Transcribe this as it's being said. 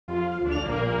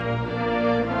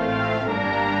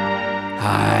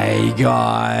Hey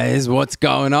guys, what's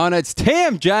going on? It's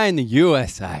TMJ in the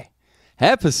USA,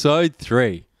 episode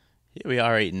 3. Here we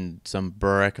are eating some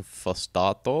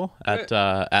breakfastato at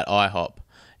IHOP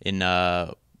in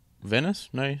Venice?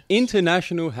 No?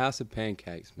 International House of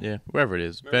Pancakes. Man. Yeah, wherever it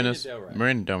is. Venice, Del Rey.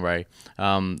 Marina Del Rey.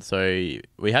 So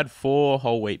we had 4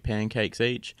 whole wheat pancakes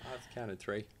each. I've counted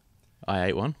 3. I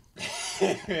ate one.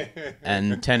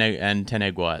 and 10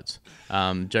 egg whites.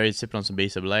 Joe's sipping on some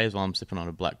BCAAs while I'm sipping on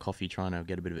a black coffee, trying to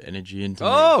get a bit of energy into me.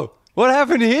 Oh, what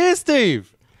happened here,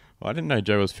 Steve? Well, I didn't know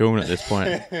Joe was filming at this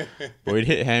point. But we'd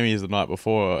hit hammies the night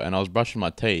before, and I was brushing my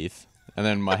teeth, and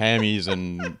then my hammies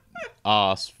and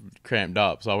ass cramped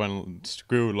up, so I went and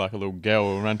squealed like a little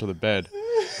girl and ran to the bed.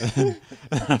 And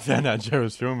I found out Joe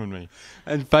was filming me.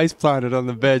 And face planted on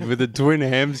the bed with a twin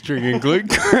hamstring and glute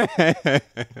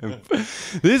cramp.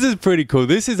 This is pretty cool.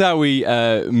 This is how we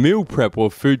meal prep or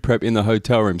food prep in the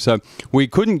hotel room. So we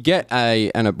couldn't get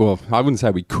well, I wouldn't say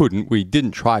we couldn't. We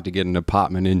didn't try to get an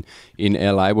apartment in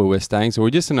LA where we're staying. So we're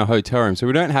just in a hotel room. So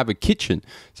we don't have a kitchen.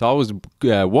 So I was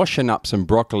washing up some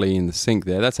broccoli in the sink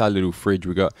there. That's our little fridge.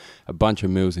 We got a bunch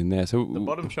of meals in there. So the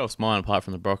bottom shelf's mine apart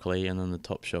from the broccoli, and then the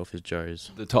top shelf is Joe's.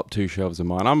 The top 2 shelves are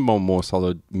mine. I'm on more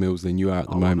solid meals than you are at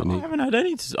the moment. I haven't had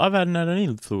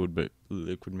any fluid but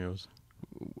liquid meals.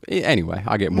 Anyway,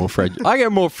 I get more fridge. I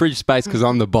get more fridge space because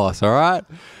I'm the boss. All right.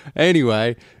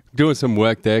 Anyway, doing some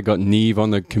work there. Got Neve on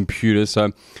the computer.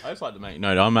 So I just like to make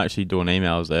note. I'm actually doing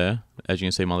emails there. As you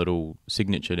can see, my little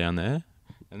signature down there.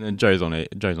 And then Joe's on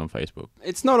it. Joe's on Facebook.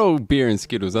 It's not all beer and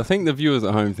Skittles. I think the viewers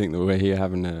at home think that we're here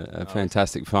having a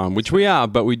fantastic fun, which we are,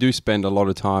 but we do spend a lot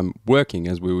of time working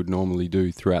as we would normally do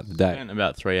throughout the day. Spent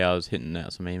about 3 hours hitting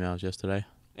out some emails yesterday.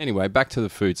 Anyway, back to the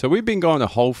food. So we've been going to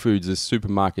Whole Foods, this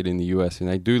supermarket in the US, and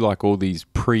they do like all these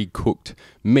pre-cooked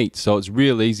meats. So it's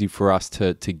real easy for us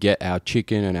to get our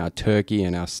chicken and our turkey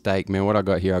and our steak. Man, what I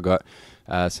got here, I got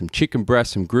some chicken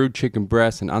breast, some grilled chicken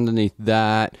breast, and underneath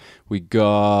that we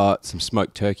got some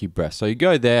smoked turkey breast. So you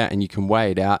go there and you can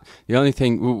weigh it out. The only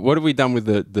thing, what have we done with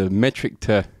the metric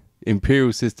to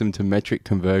imperial system to metric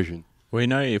conversion? We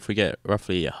know if we get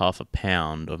roughly half a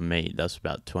pound of meat, that's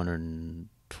about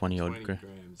 220 odd grams.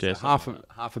 So half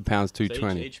a pound's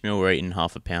 220. So each meal we're eating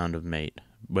half a pound of meat,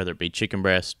 whether it be chicken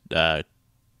breast,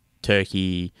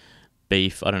 turkey,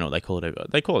 beef. I don't know what they call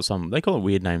it. They call it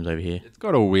weird names over here. It's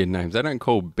got all weird names. They don't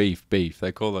call beef.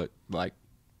 They call it like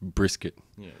brisket.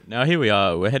 Yeah. Now here we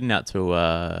are. We're heading out to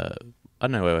I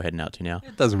don't know where we're heading out to now.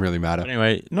 It doesn't really matter. But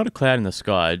anyway, not a cloud in the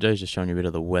sky. Joe's just showing you a bit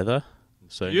of the weather.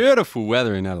 So beautiful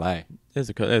weather in LA.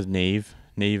 There's Neve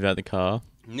out the car.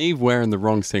 Neve wearing the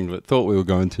wrong singlet. Thought we were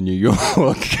going to New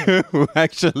York. We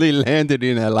actually landed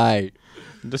in LA.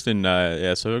 Just in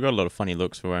so we've got a lot of funny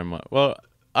looks for wearing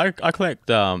I collect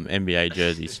NBA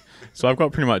jerseys, so I've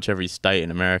got pretty much every state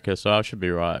in America, so I should be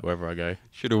right wherever I go.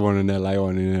 Should have won an LA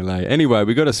one in LA. Anyway,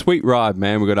 we got a sweet ride,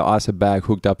 man. We got an ISO bag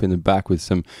hooked up in the back with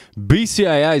some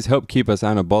BCAAs, help keep us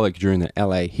anabolic during the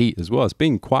LA heat as well. It's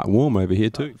been quite warm over here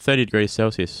too. 30 degrees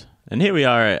Celsius. And here we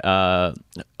are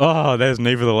at, there's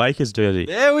Neve with the Lakers jersey.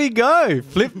 There we go.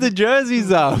 Flip the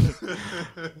jerseys up.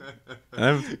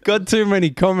 Got too many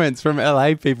comments from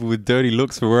LA people with dirty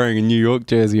looks for wearing a New York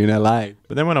jersey in LA.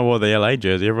 But then when I wore the LA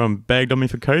jersey, everyone bagged on me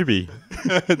for Kobe.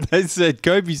 They said,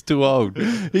 Kobe's too old.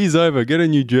 He's over. Get a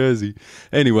new jersey.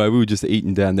 Anyway, we were just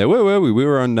eating down there. Where were we? We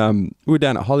were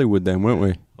down at Hollywood then, weren't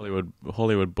we?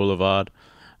 Hollywood Boulevard.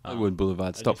 Hollywood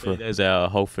Boulevard. Stop for There's our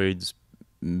Whole Foods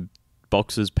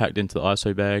boxes packed into the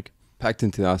ISO bag. Packed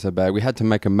into the ISO bag. We had to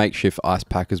make a makeshift ice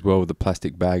pack as well with a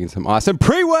plastic bag and some ice. And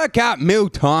pre-workout meal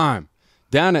time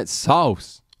down at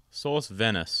Sauce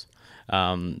Venice.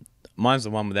 Mine's the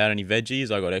one without any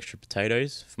veggies. I got extra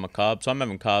potatoes for my carbs. So I'm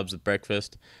having carbs with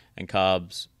breakfast and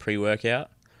carbs pre-workout.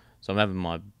 So I'm having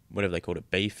my, whatever they called it,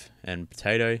 beef and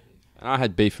potato. And I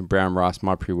had beef and brown rice,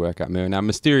 my pre-workout meal. Now,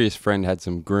 mysterious friend had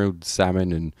some grilled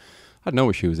salmon and I don't know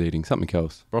what she was eating. Something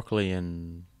else. Broccoli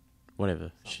and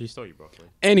whatever. She stole your broccoli.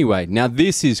 Anyway, now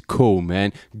this is cool,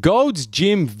 man. Gold's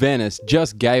Gym Venice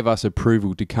just gave us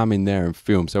approval to come in there and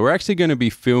film. So we're actually going to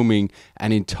be filming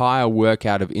an entire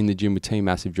workout of In the Gym with Team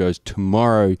MassiveJoes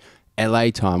tomorrow, LA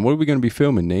time. What are we going to be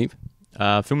filming, Neve?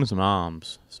 Filming some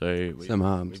arms. Some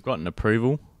arms. We've gotten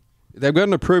approval. They've got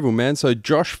an approval, man. So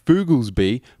Josh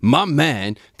Fugelsby, my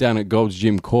man, down at Gold's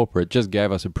Gym Corporate, just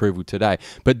gave us approval today.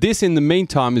 But this, in the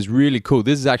meantime, is really cool.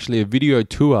 This is actually a video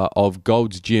tour of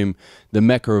Gold's Gym, the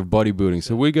Mecca of bodybuilding.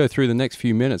 So we go through the next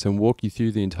few minutes and walk you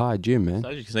through the entire gym, man. So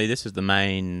as you can see, this is the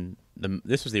main.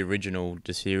 This was the original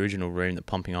room that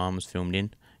Pumping Iron was filmed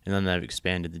in, and then they've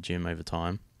expanded the gym over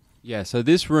time. Yeah, so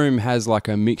this room has like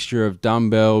a mixture of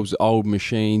dumbbells, old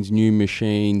machines, new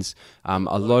machines, a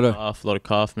lot of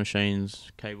calf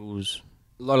machines, cables.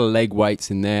 A lot of leg weights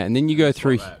in there, and then you go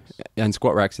through and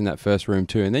squat racks in that first room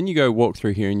too, and then you go walk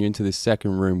through here and you're into this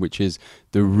second room, which is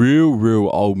the real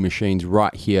old machines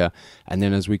right here. And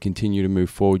then as we continue to move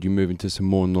forward, you move into some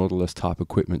more Nautilus type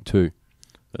equipment too.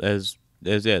 But there's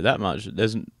that much.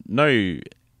 There's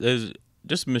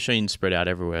just machines spread out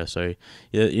everywhere, so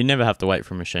you never have to wait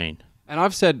for a machine. And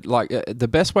I've said, like, the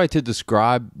best way to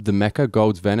describe the MECCA,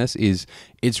 Gold's Venice, is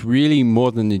it's really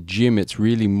more than a gym. It's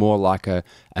really more like a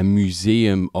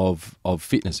museum of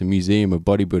fitness, a museum of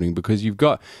bodybuilding, because you've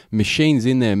got machines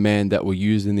in there, man, that were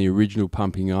used in the original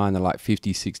pumping iron. They're like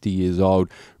 50, 60 years old,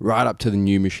 right up to the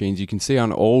new machines. You can see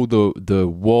on all the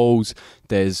walls,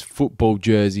 there's football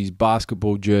jerseys,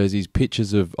 basketball jerseys,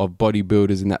 pictures of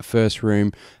bodybuilders in that first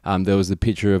room. There was the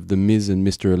picture of the Miz and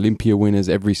Mr. Olympia winners.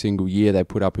 Every single year they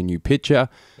put up a new picture.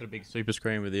 Got a big super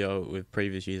screen with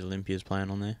previous years Olympias playing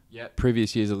on there. Yeah,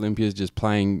 previous years Olympias just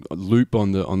playing loop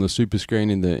on the super screen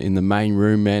in the main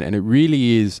room, man. And it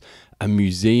really is a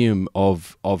museum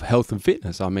of health and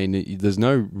fitness. I mean, there's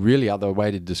no really other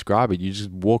way to describe it. You just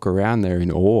walk around there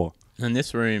in awe. And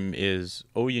this room is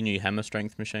all your new hammer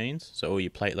strength machines, so all your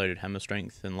plate-loaded hammer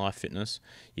strength and life fitness,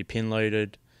 your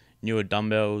pin-loaded, newer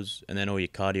dumbbells, and then all your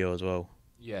cardio as well.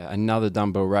 Yeah, another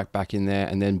dumbbell rack back in there,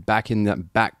 and then back in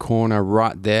that back corner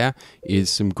right there is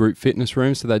some group fitness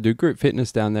rooms. So they do group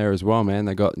fitness down there as well, man.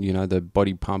 They got, the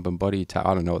body pump and body attack.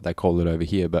 I don't know what they call it over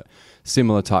here, but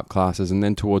similar type classes. And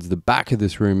then towards the back of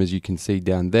this room, as you can see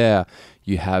down there,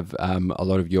 you have a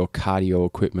lot of your cardio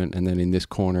equipment, and then in this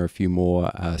corner, a few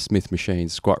more Smith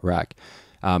machines, squat rack.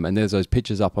 And there's those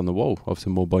pictures up on the wall of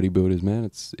some more bodybuilders, man.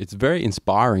 It's very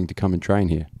inspiring to come and train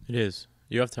here. It is.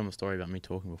 You have to tell me a story about me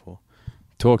talking before.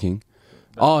 Talking?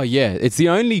 Oh, yeah. It's the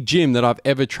only gym that I've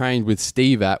ever trained with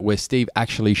Steve at where Steve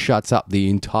actually shuts up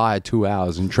the entire 2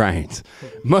 hours and trains.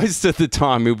 Most of the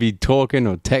time, he'll be talking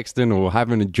or texting or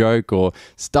having a joke or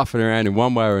stuffing around in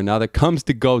one way or another. Comes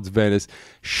to Gold's Venice,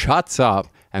 shuts up,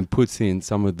 and puts in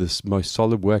some of the most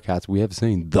solid workouts we have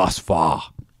seen thus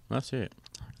far. That's it.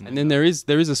 And then there is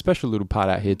a special little part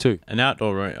out here too. An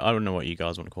outdoor room. I don't know what you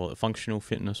guys want to call it. Functional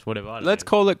fitness, whatever. Let's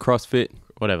call it CrossFit.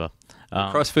 Whatever.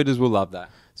 CrossFitters will love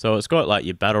that. So it's got like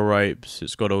your battle ropes.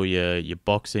 It's got all your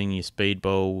boxing, your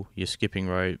speedball, your skipping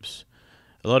ropes.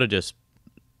 A lot of just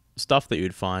stuff that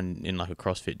you'd find in like a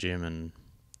CrossFit gym, and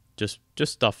just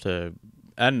stuff to...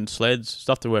 And sleds,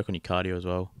 stuff to work on your cardio as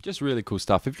well. Just really cool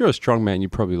stuff. If you're a strong man, you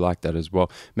probably like that as well.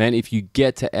 Man, if you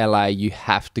get to LA, you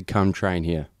have to come train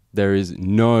here. There is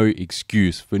no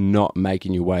excuse for not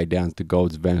making your way down to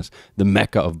Gold's Venice, the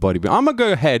Mecca of bodybuilding. I'm going to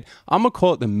go ahead. I'm going to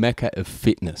call it the Mecca of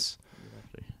fitness.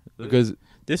 Exactly. Because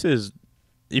this is...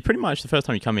 You pretty much, the first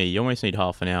time you come here, you almost need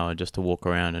half an hour just to walk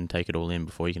around and take it all in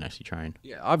before you can actually train.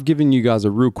 Yeah, I've given you guys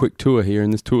a real quick tour here,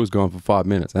 and this tour's gone for 5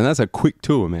 minutes. And that's a quick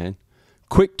tour, man.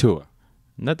 Quick tour.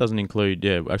 And that doesn't include,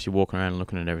 actually walking around and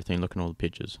looking at everything, looking at all the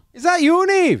pictures. Is that you,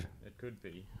 Neve? It could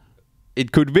be.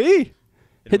 It could be.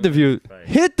 Hit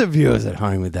the viewers at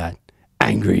home with that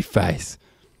angry face.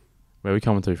 Where are we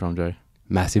coming to from, Joe?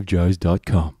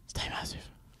 MassiveJoes.com. Stay massive.